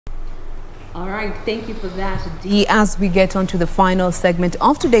All right, thank you for that, Dee. As we get on to the final segment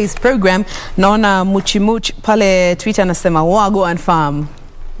of today's program, naona Muchimuch pale Twitter nasema wagwan farm.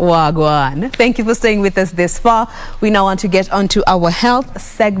 Wagwan. Thank you for staying with us this far. We now want to get on to our health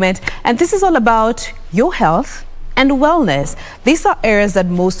segment, and this is all about your health and wellness. These are areas that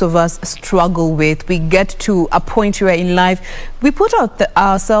most of us struggle with. We get to a point where in life we put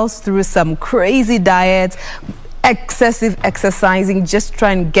ourselves through some crazy diets, excessive exercising, just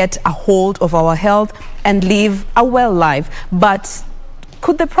try and get a hold of our health and live a well life. But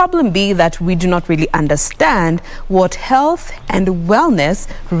could the problem be that we do not really understand what health and wellness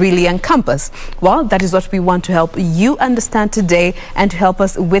really encompass? Well, that is what we want to help you understand today, and to help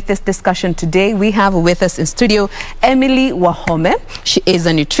us with this discussion today, we have with us in studio Emily Wahome. She is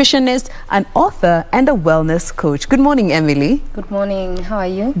a nutritionist, an author, and a wellness coach. Good morning, Emily. Good morning. How are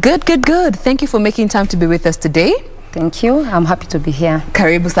you? Good, good, good. Thank you for making time to be with us today. Thank you. I'm happy to be here.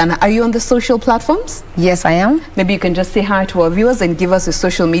 Karibu sana. Are you on the social platforms? Yes, I am. Maybe you can just say hi to our viewers and give us a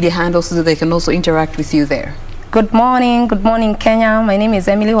social media handle so that they can also interact with you there. Good morning, Kenya. My name is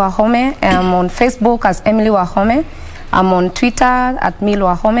Emily Wahome. I'm on Facebook as Emily Wahome. I'm on Twitter at Mil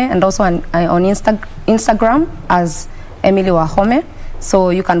Wahome, and also on Instagram as Emily Wahome.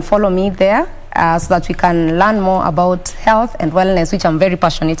 So you can follow me there so that we can learn more about health and wellness, which I'm very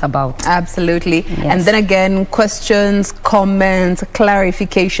passionate about. Absolutely. Yes. And then again, questions, comments,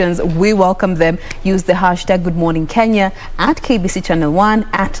 clarifications, we welcome them. Use the hashtag Good Morning Kenya at KBC Channel 1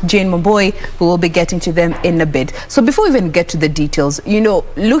 at Jain Wambui. We will be getting to them in a bit. So before we even get to the details, you know,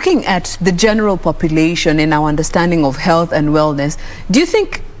 looking at the general population and our understanding of health and wellness, do you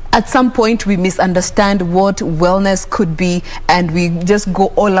think at some point we misunderstand what wellness could be and we just go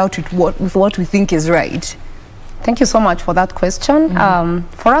all out with what we think is right? Thank you so much for that question.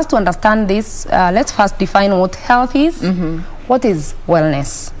 For us to understand this, let's first define what health is, what is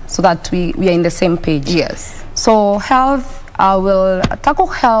wellness, so that we are in the same page. Yes. So health, will tackle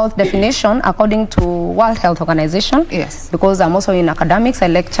health definition according to World Health Organization. Yes. Because I'm also in academics. I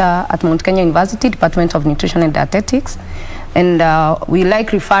lecture at Mount Kenya University, Department of Nutrition and Dietetics. And we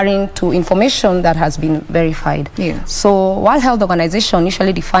like referring to information that has been verified. Yeah. So World Health Organization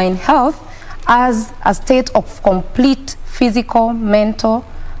usually define health as a state of complete physical, mental,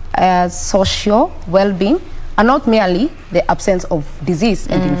 social well-being, and not merely the absence of disease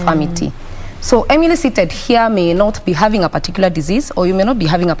and infirmity. So Emily seated here may not be having a particular disease, or you may not be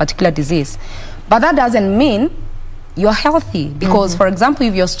having a particular disease. But that doesn't mean you're healthy. Because, for example,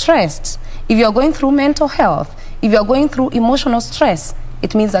 if you're stressed, if you're going through mental health, if you're going through emotional stress,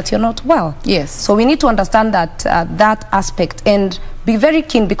 it means that you're not well. Yes. So we need to understand that, that aspect and be very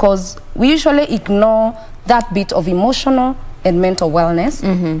keen, because we usually ignore that bit of emotional and mental wellness,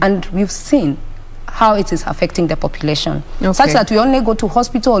 and we've seen how it is affecting the population. Okay. Such that we only go to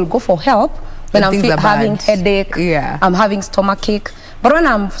hospital or go for help when I'm having headache, I'm having stomachache. But when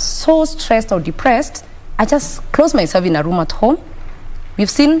I'm so stressed or depressed, I just close myself in a room at home. We've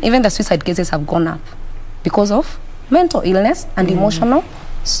seen even the suicide cases have gone up because of mental illness and emotional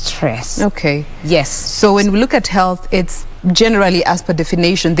stress. Okay. Yes. So when we look at health, it's generally, as per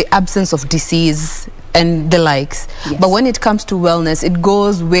definition, the absence of disease and the likes. Yes. But when it comes to wellness, it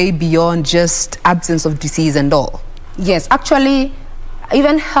goes way beyond just absence of disease and all. Yes, actually,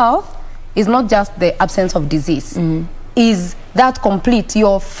 even health is not just the absence of disease. Is that complete?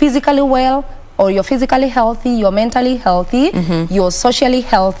 You're physically well, or you're physically healthy, you're mentally healthy, you're socially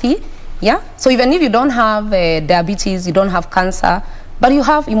healthy. Yeah. So even if you don't have diabetes, you don't have cancer, but you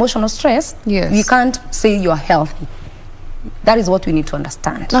have emotional stress, yes, you can't say you're healthy. That is what we need to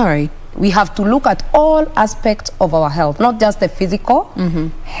understand. All right. We have to look at all aspects of our health, not just the physical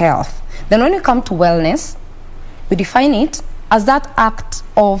health. Then when we come to wellness, we define it as that act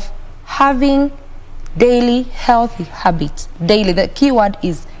of having daily healthy habits. Daily, the key word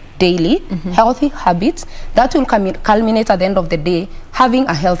is daily, healthy habits that will culminate at the end of the day having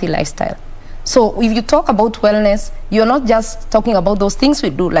a healthy lifestyle. So if you talk about wellness, you're not just talking about those things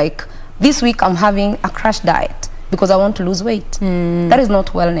we do, like this week I'm having a crash diet because I want to lose weight. That is not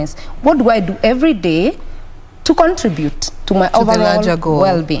wellness. What do I do every day to contribute to my overall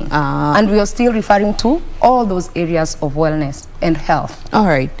well-being? And we are still referring to all those areas of wellness and health. All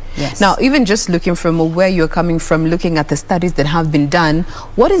right. Yes. Now, even just looking from where you're coming from, looking at the studies that have been done,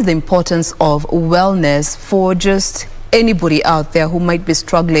 what is the importance of wellness for just anybody out there who might be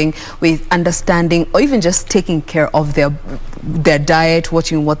struggling with understanding or even just taking care of their diet,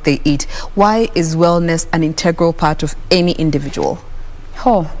 watching what they eat? Why is wellness an integral part of any individual?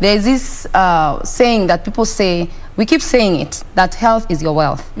 Oh, there's this saying that people say, we keep saying it, that health is your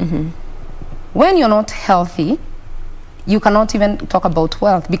wealth. When you're not healthy, you cannot even talk about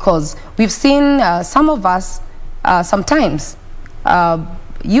wealth, because we've seen some of us sometimes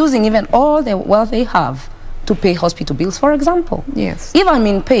using even all the wealth they have to pay hospital bills, for example. Yes. If I'm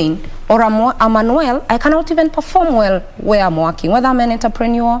in pain or I'm unwell, I cannot even perform well where I'm working. Whether I'm an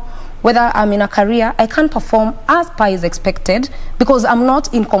entrepreneur, whether I'm in a career, I can't perform as per is expected because I'm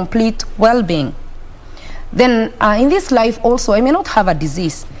not in complete well-being. Then in this life also, I may not have a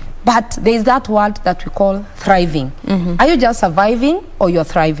disease, but there is that word that we call thriving. Are you just surviving or you're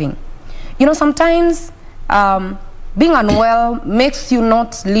thriving? You know, sometimes being unwell makes you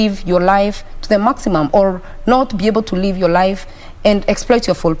not live your life to the maximum, or not be able to live your life and exploit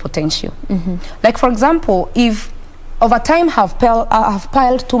your full potential. Like, for example, if over time I have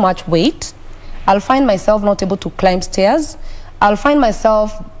piled too much weight, I'll find myself not able to climb stairs. I'll find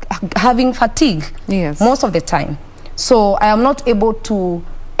myself having fatigue most of the time. So I am not able to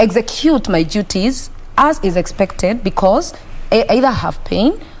execute my duties as is expected because I either have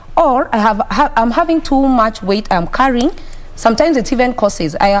pain or I'm having too much weight I'm carrying. Sometimes it even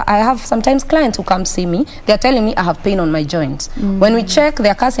causes, I have sometimes clients who come see me, they're telling me I have pain on my joints. When we check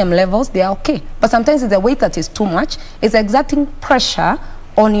their calcium levels, they are okay. But sometimes it's the weight that is too much. It's exerting pressure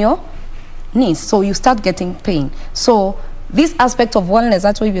on your knees, so you start getting pain. So this aspect of wellness,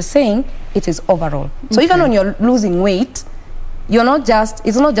 that's what we're saying, it is overall. So even when you're losing weight, it's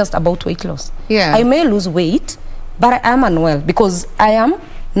not just about weight loss. I may lose weight, but I am unwell because I am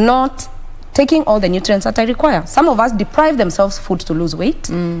not taking all the nutrients that I require. Some of us deprive themselves food to lose weight,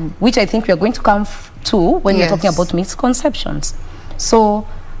 which I think we are going to come to when we're talking about misconceptions. So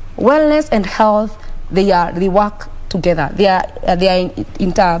wellness and health, they work together. They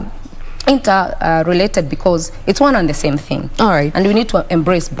are interrelated because it's one and the same thing. All right. And we need to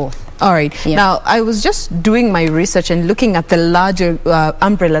embrace both. All right. Now, I was just doing my research and looking at the larger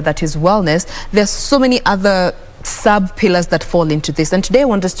umbrella that is wellness. There's so many other sub-pillars that fall into this. And today I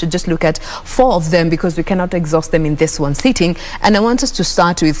want us to just look at 4 of them because we cannot exhaust them in this one sitting. And I want us to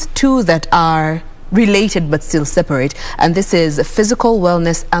start with 2 that are related but still separate. And this is physical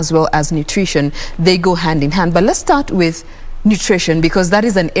wellness as well as nutrition. They go hand in hand. But let's start with nutrition, because that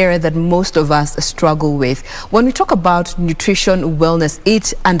is an area that most of us struggle with. When we talk about nutrition, wellness,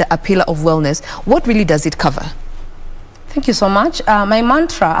 it under a pillar of wellness, what really does it cover? Thank you so much. My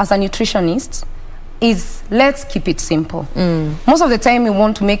mantra as a nutritionist is let's keep it simple. Most of the time we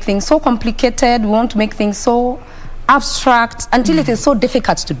want to make things so complicated, we want to make things so abstract until it is so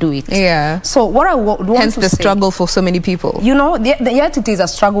difficult to do it. So what I want hence to the say, struggle for so many people. You know, yet it is a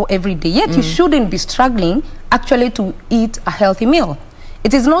struggle every day. Yet you shouldn't be struggling actually to eat a healthy meal.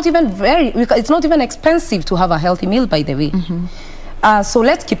 It is not even it's not even expensive to have a healthy meal, by the way. So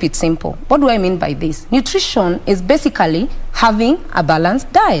let's keep it simple. What do I mean by this? Nutrition is basically having a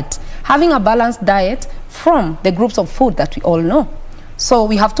balanced diet. Having a balanced diet from the groups of food that we all know. So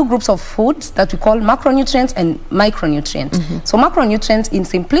we have 2 groups of foods that we call macronutrients and micronutrients. So macronutrients in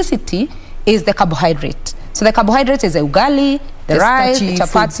simplicity is the carbohydrate. So the carbohydrate is the ugali, the rice, the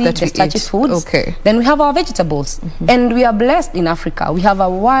chapati, the starchy foods. Then we have our vegetables. And we are blessed in Africa. We have a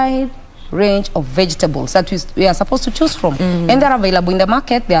wide range of vegetables that we are supposed to choose from. And they're available in the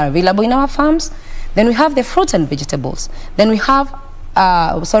market. They are available in our farms. Then we have the fruits and vegetables. Then we have,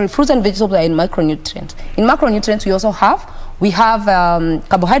 fruits and vegetables are in micronutrients. In macronutrients, we also have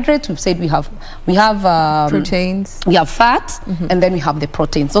carbohydrates. We've said we have proteins, we have fat, and then we have the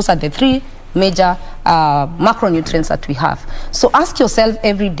proteins. Those are the 3 major macronutrients that we have. So ask yourself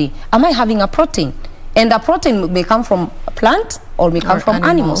every day, am I having a protein? And a protein may come from a plant or may come from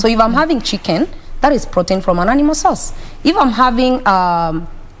animal. So if I'm having chicken, that is protein from an animal source. If I'm having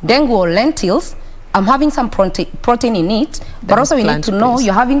dengu or lentils, I'm having some protein in it, but also we need to know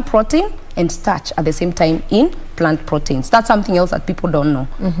you're having protein and starch at the same time in plant proteins. That's something else that people don't know.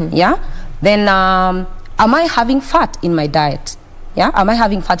 Then am I having fat in my diet? Am I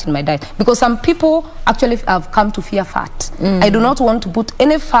having fat in my diet? Because some people actually have come to fear fat. I do not want to put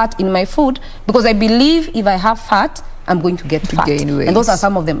any fat in my food because I believe if I have fat, I'm going to get fat. And those are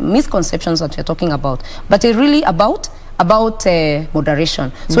some of the misconceptions that we're talking about. But it's really about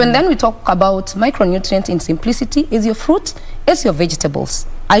moderation. So and then we talk about micronutrients in simplicity, is your fruit, is your vegetables.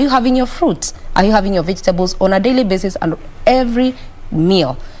 Are you having your fruits? Are you having your vegetables on a daily basis and every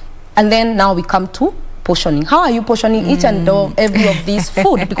meal? And then now we come to portioning. How are you portioning each and every of these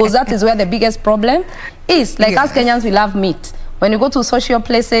food? Because that is where the biggest problem is. Like us Kenyans, we love meat. When you go to social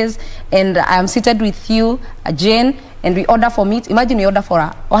places and I'm seated with you, Jain, and we order for meat, imagine we order for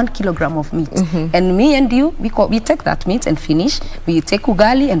 1 kilogram of meat. And me and you, we take that meat and finish. We take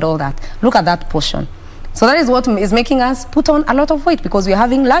ugali and all that. Look at that portion. So that is what is making us put on a lot of weight because we're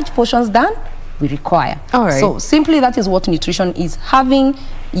having large portions than we require. All right. So simply that is what nutrition is, having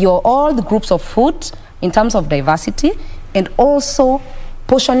all the groups of food in terms of diversity, and also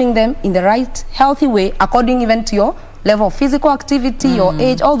portioning them in the right healthy way according even to your level of physical activity, your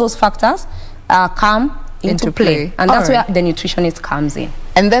age, all those factors come into play. And that's where the nutritionist comes in.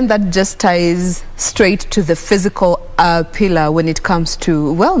 And then that just ties straight to the physical pillar when it comes to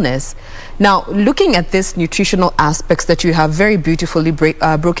wellness. Now, looking at this nutritional aspects that you have very beautifully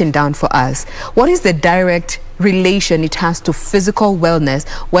broken down for us, what is the direct relation it has to physical wellness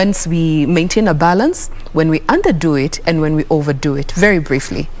once we maintain a balance, when we underdo it, and when we overdo it? Very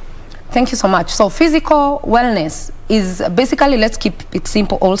briefly. Thank you so much. So physical wellness is basically, let's keep it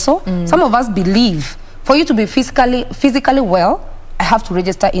simple also. Some of us believe for you to be physically well, I have to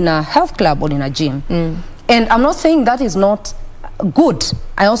register in a health club or in a gym. And I'm not saying that is not good.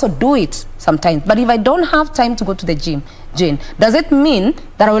 I also do it sometimes. But if I don't have time to go to the gym, Jane, does it mean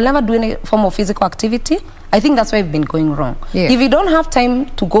that I will never do any form of physical activity? I think that's where we've been going wrong. If you don't have time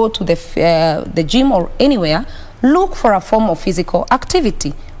to go to the gym or anywhere, look for a form of physical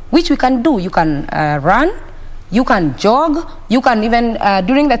activity, which we can do. You can run, you can jog, you can even,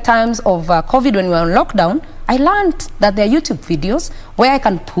 during the times of COVID when we were on lockdown, I learned that there are YouTube videos where I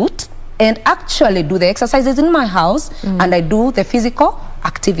can put and actually do the exercises in my house, and I do the physical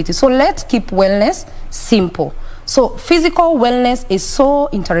activity. So let's keep wellness simple. So physical wellness is so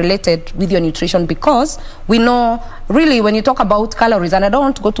interrelated with your nutrition, because we know really when you talk about calories, and I don't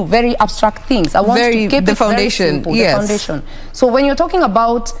want to go to very abstract things, I want to keep the foundation, very simple, the foundation. So when you're talking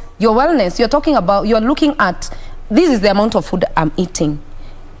about your wellness, you're looking at, this is the amount of food I'm eating.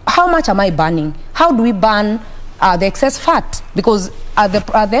 How much am I burning? How do we burn the excess fat? Because at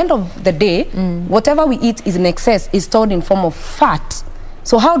the end of the day, whatever we eat is in excess, is stored in form of fat.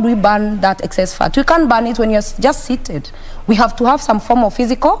 So how do we burn that excess fat? We can't burn it when you're just seated. We have to have some form of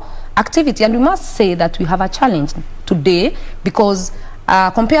physical activity. And we must say that we have a challenge today, because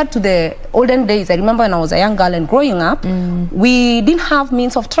compared to the olden days, I remember when I was a young girl and growing up, we didn't have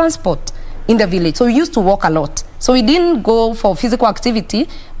means of transport in the village. So we used to walk a lot. So we didn't go for physical activity,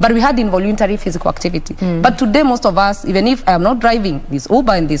 but we had involuntary physical activity. But today, most of us, even if I am not driving, this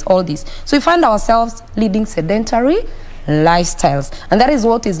Uber and this, all this, so we find ourselves leading sedentary lifestyles. And that is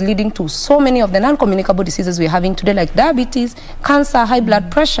what is leading to so many of the non-communicable diseases we're having today, like diabetes, cancer, high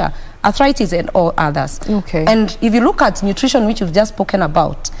blood pressure, arthritis, and all others. And if you look at nutrition, which we've just spoken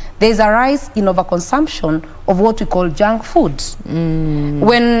about, there's a rise in overconsumption of what we call junk foods.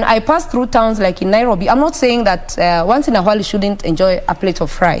 When I pass through towns like in Nairobi, I'm not saying that once in a while you shouldn't enjoy a plate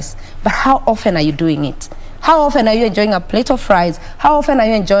of fries, but how often are you doing it? How often are you enjoying a plate of fries? How often are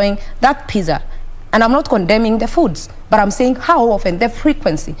you enjoying that pizza? And I'm not condemning the foods, but I'm saying how often, the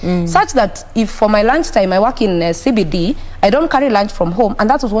frequency, such that if for my lunchtime I work in CBD, I don't carry lunch from home, and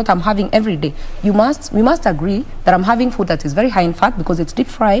that is what I'm having every day. We must agree that I'm having food that is very high in fat, because it's deep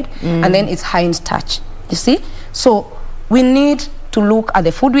fried, and then it's high in starch. You see? So we need to look at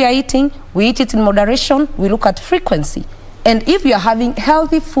the food we are eating. We eat it in moderation. We look at frequency. And if you are having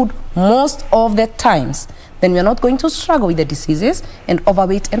healthy food most of the times, then we are not going to struggle with the diseases and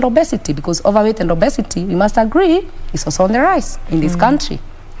overweight and obesity, because overweight and obesity, we must agree, is also on the rise in this country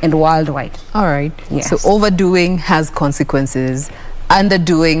and worldwide. All right. Yes. So overdoing has consequences.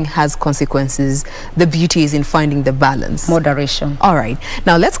 Underdoing has consequences. The beauty is in finding the balance. Moderation. All right.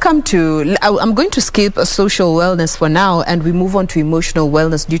 Now let's come to, I'm going to skip social wellness for now, and we move on to emotional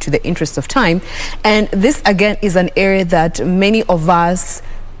wellness due to the interest of time. And this again is an area that many of us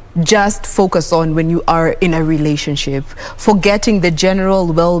just focus on when you are in a relationship, forgetting the general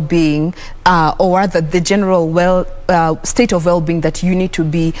well-being, or rather the general state of well-being that you need to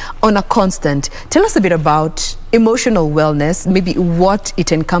be on a constant. Tell us a bit about emotional wellness, maybe what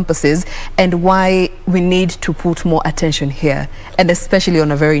it encompasses and why we need to put more attention here, and especially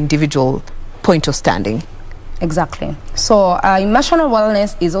on a very individual point of standing. Exactly. So emotional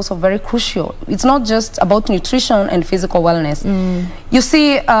wellness is also very crucial. It's not just about nutrition and physical wellness. You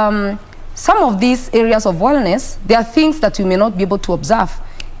see, some of these areas of wellness, there are things that you may not be able to observe.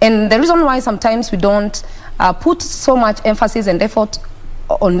 And the reason why sometimes we don't put so much emphasis and effort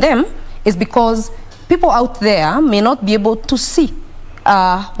on them is because people out there may not be able to see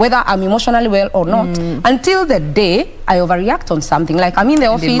whether I'm emotionally well or not until the day I overreact on something. Like I'm in the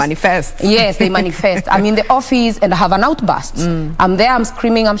office. They manifest. Yes, they manifest. I'm in the office and I have an outburst. I'm there, I'm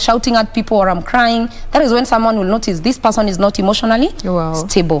screaming, I'm shouting at people, or I'm crying. That is when someone will notice this person is not emotionally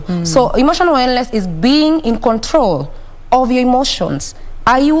stable. So emotional wellness is being in control of your emotions.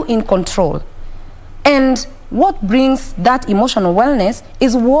 Are you in control? And what brings that emotional wellness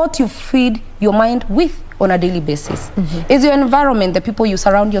is what you feed your mind with on a daily basis. Is your environment, the people you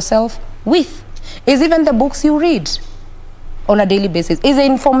surround yourself with, It's even the books you read on a daily basis. It's the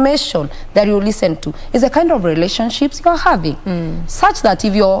information that you listen to. It's the kind of relationships you're having. Such that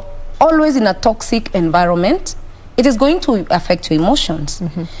if you're always in a toxic environment, it is going to affect your emotions.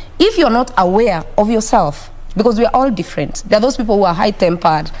 If you're not aware of yourself, because we are all different. There are those people who are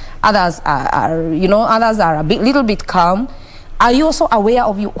high-tempered, others are a little bit calm. Are you also aware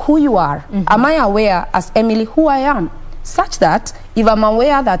of who you are? Am I aware as Emily who I am? Such that if I'm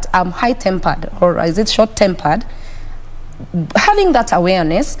aware that I'm high-tempered, or is it short-tempered, having that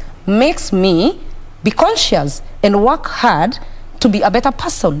awareness makes me be conscious and work hard to be a better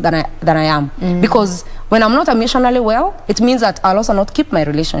person than I am. Because when I'm not emotionally well, it means that I'll also not keep my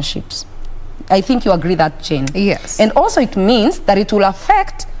relationships. I think you agree that, Jane. Yes. And also it means that it will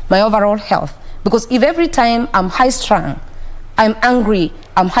affect my overall health. Because if every time I'm high-strung, I'm angry,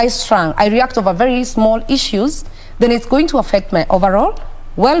 I'm high-strung, I react over very small issues, then it's going to affect my overall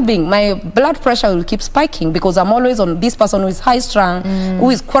well-being. My blood pressure will keep spiking because I'm always on this person who is high-strung, who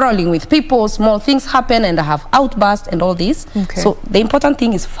is quarreling with people, small things happen and I have outbursts and all this. Okay. So the important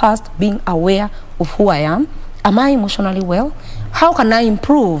thing is first being aware of who I am. Am I emotionally well? How can I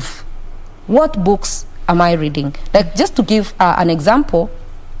improve? What books am I reading? Like, just to give an example,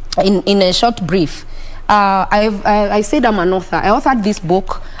 in a short brief, I said I'm an author. I authored this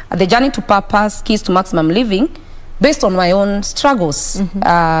book, The Journey to Purpose, Keys to Maximum Living, based on my own struggles,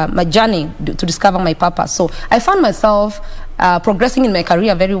 my journey to discover my purpose. So I found myself progressing in my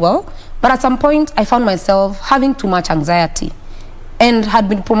career very well, but at some point I found myself having too much anxiety and had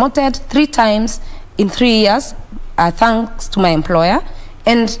been promoted 3 times in 3 years, thanks to my employer.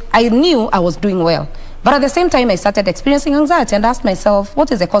 And I knew I was doing well. But at the same time, I started experiencing anxiety and asked myself,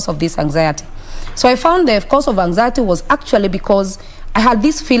 what is the cause of this anxiety? So I found the cause of anxiety was actually because I had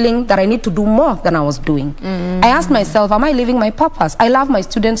this feeling that I need to do more than I was doing. I asked myself, am I living my purpose? I love my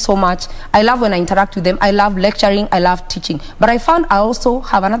students so much. I love when I interact with them. I love lecturing. I love teaching. But I found I also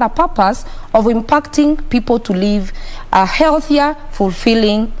have another purpose of impacting people to live healthier,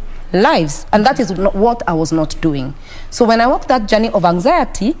 fulfilling lives. And that is what I was not doing. So when I walked that journey of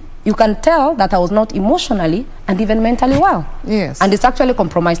anxiety, you can tell that I was not emotionally and even mentally well. Yes. And it's actually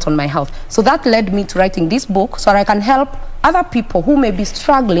compromised on my health. So that led me to writing this book so I can help other people who may be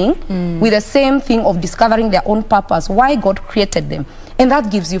struggling with the same thing of discovering their own purpose, why God created them. And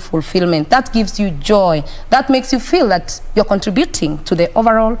that gives you fulfillment. That gives you joy. That makes you feel that you're contributing to the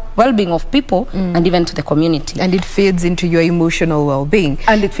overall well-being of people and even to the community. And it feeds into your emotional well-being.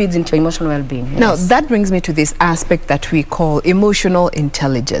 And it feeds into your emotional well-being. Yes. Now, that brings me to this aspect that we call emotional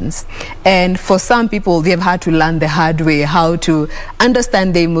intelligence. And for some people, they've had to learn the hard way how to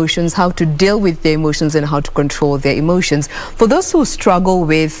understand their emotions, how to deal with their emotions, and how to control their emotions. For those who struggle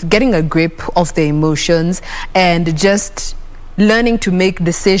with getting a grip of their emotions and just learning to make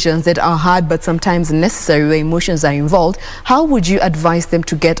decisions that are hard but sometimes necessary where emotions are involved, how would you advise them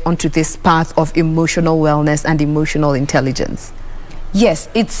to get onto this path of emotional wellness and emotional intelligence? Yes,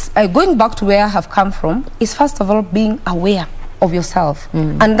 it's going back to where I have come from, is first of all being aware of yourself.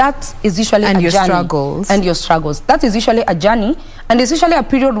 And that is usually a your journey. Struggles. And your struggles. That is usually a journey, and it's usually a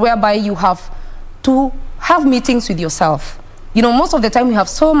period whereby you have to have meetings with yourself. You know, most of the time we have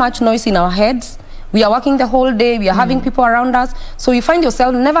so much noise in our heads. We are working the whole day, we are having people around us, so you find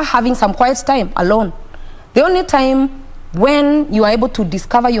yourself never having some quiet time alone. The only time when you are able to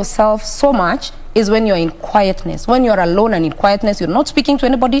discover yourself so much is when you're in quietness. When you're alone and in quietness, you're not speaking to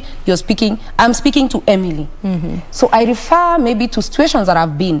anybody, I'm speaking to Emily. So I refer maybe to situations that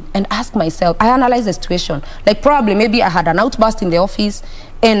I've been and ask myself, I analyze the situation. Like probably maybe I had an outburst in the office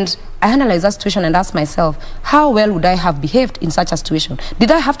and I analyze that situation and ask myself, how well would I have behaved in such a situation?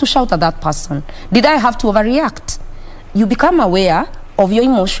 Did I have to shout at that person? Did I have to overreact? You become aware of your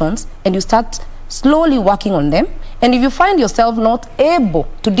emotions and you start slowly working on them. And if you find yourself not able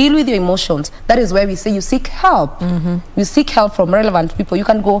to deal with your emotions, that is where we say you seek help. You seek help from relevant people. You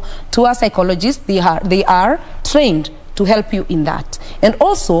can go to a psychologist. They are trained to help you in that. And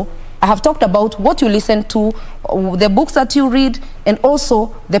also, I have talked about what you listen to, the books that you read, and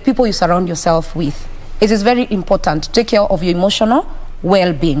also the people you surround yourself with. It is very important to take care of your emotional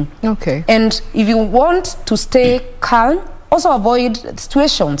well-being. Okay. And if you want to stay calm, also avoid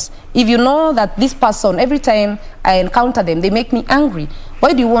situations. If you know that this person, every time I encounter them, they make me angry,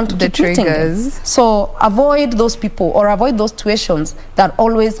 why do you want to keep treating them? So avoid those people or avoid those situations that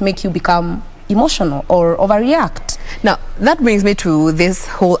always make you become emotional or overreact. Now, that brings me to this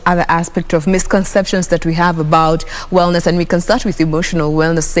whole other aspect of misconceptions that we have about wellness, and we can start with emotional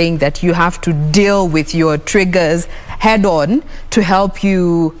wellness, saying that you have to deal with your triggers head on to help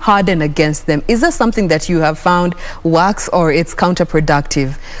you harden against them. Is there something that you have found works or it's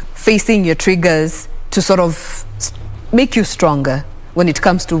counterproductive? facing your triggers to sort of make you stronger when it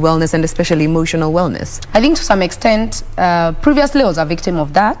comes to wellness and especially emotional wellness? I think to some extent, previously I was a victim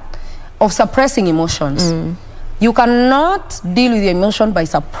of that, of suppressing emotions. You cannot deal with your emotion by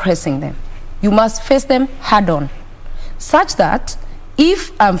suppressing them. You must face them head on, such that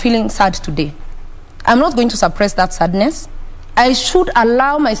if I'm feeling sad today, I'm not going to suppress that sadness. I should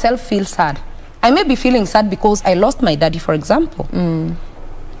allow myself feel sad. I may be feeling sad because I lost my daddy, for example.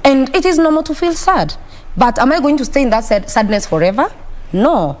 And it is normal to feel sad. But am I going to stay in that sadness forever?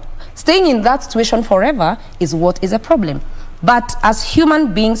 No. Staying in that situation forever is what is a problem. But as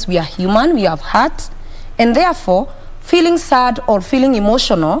human beings, we are human, we have hearts, and therefore, feeling sad or feeling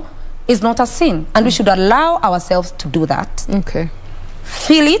emotional is not a sin. And we should allow ourselves to do that. Okay.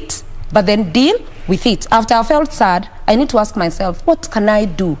 Feel it, but then deal with it. After I felt sad, I need to ask myself, what can I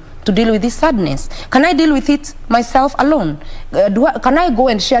do to deal with this sadness? Can I deal with it myself alone? Can I go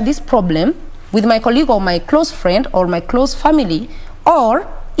and share this problem with my colleague or my close friend or my close family? Or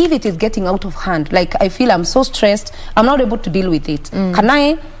if it is getting out of hand, like I feel I'm so stressed, I'm not able to deal with it, can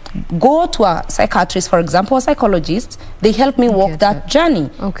I go to a psychiatrist, for example, a psychologist? They help me walk that journey.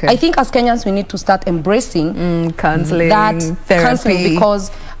 Okay. I think as Kenyans, we need to start embracing counseling, that therapy. Counseling,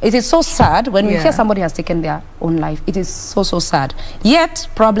 because it is so sad when we hear somebody has taken their own life. It is so, so sad. Yet,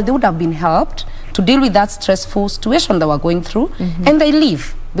 probably they would have been helped to deal with that stressful situation that we're going through, and they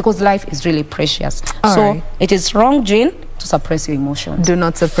live, because life is really precious. It is wrong, Jane, to suppress your emotions. Do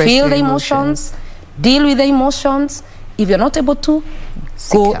not suppress your emotions. Feel the emotions, deal with the emotions. If you're not able to,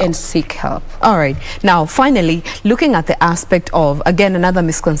 go and seek help. All right. Now, finally, looking at the aspect of, again, another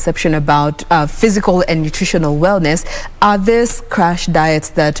misconception about physical and nutritional wellness, are these crash diets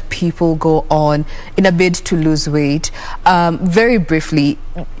that people go on in a bid to lose weight? Very briefly,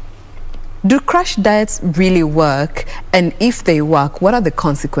 do crash diets really work? And if they work, what are the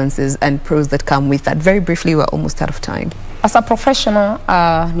consequences and pros that come with that? Very briefly, we're almost out of time. As a professional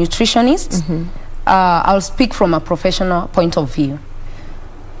nutritionist, I'll speak from a professional point of view.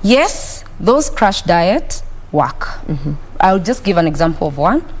 Yes, those crash diets work. I'll just give an example of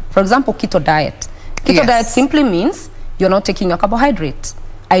one. For example, keto diet. Keto diet simply means you're not taking your carbohydrates.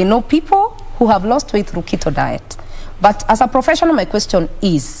 I know people who have lost weight through keto diet. But as a professional, my question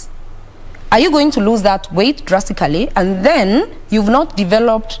is, are you going to lose that weight drastically and then you've not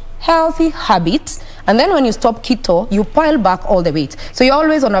developed healthy habits, and then when you stop keto, you pile back all the weight? So you're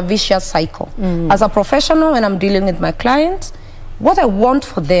always on a vicious cycle. As a professional, when I'm dealing with my clients, what I want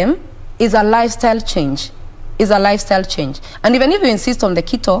for them is a lifestyle change. And even if you insist on the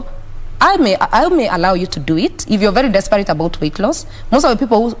keto, I may allow you to do it if you're very desperate about weight loss. Most of the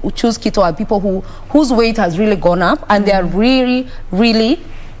people who choose keto are people whose weight has really gone up and they are really, really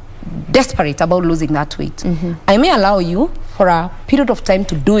desperate about losing that weight. I may allow you for a period of time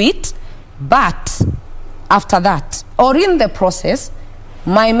to do it, but after that, or in the process,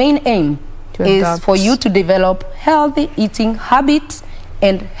 my main aim is for you to develop healthy eating habits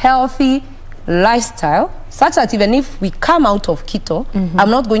and healthy lifestyle, such that even if we come out of keto,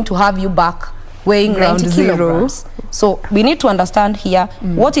 I'm not going to have you back weighing 90 kilograms. So we need to understand here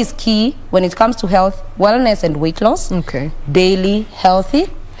what is key when it comes to health, wellness, and weight loss. Daily healthy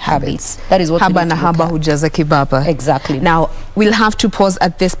habits. That is what haba na haba hujaza kibaba. Exactly. Now, we'll have to pause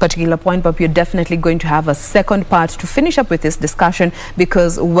at this particular point, but we're definitely going to have a second part to finish up with this discussion,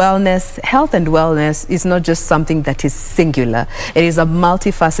 because wellness, health and wellness is not just something that is singular. It is a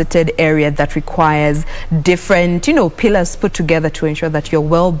multifaceted area that requires different, pillars put together to ensure that your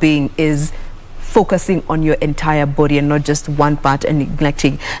well-being is focusing on your entire body and not just one part and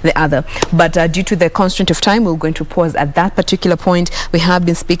neglecting the other. But due to the constraint of time, we're going to pause at that particular point. We have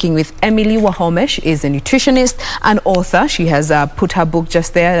been speaking with Emily Wahome. She is a nutritionist and author. She has put her book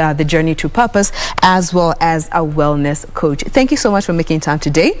just there, The Journey to Purpose, as well as a wellness coach. Thank you so much for making time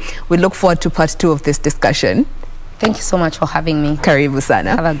today. We look forward to part 2 of this discussion. Thank you so much for having me. Karibu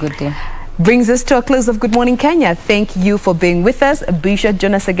sana. Have a good day. Brings us to a close of Good Morning Kenya. Thank you for being with us. Be sure to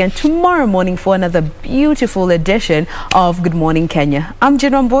join us again tomorrow morning for another beautiful edition of Good Morning Kenya. I'm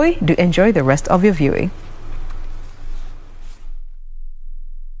Jain Wambui. Do enjoy the rest of your viewing.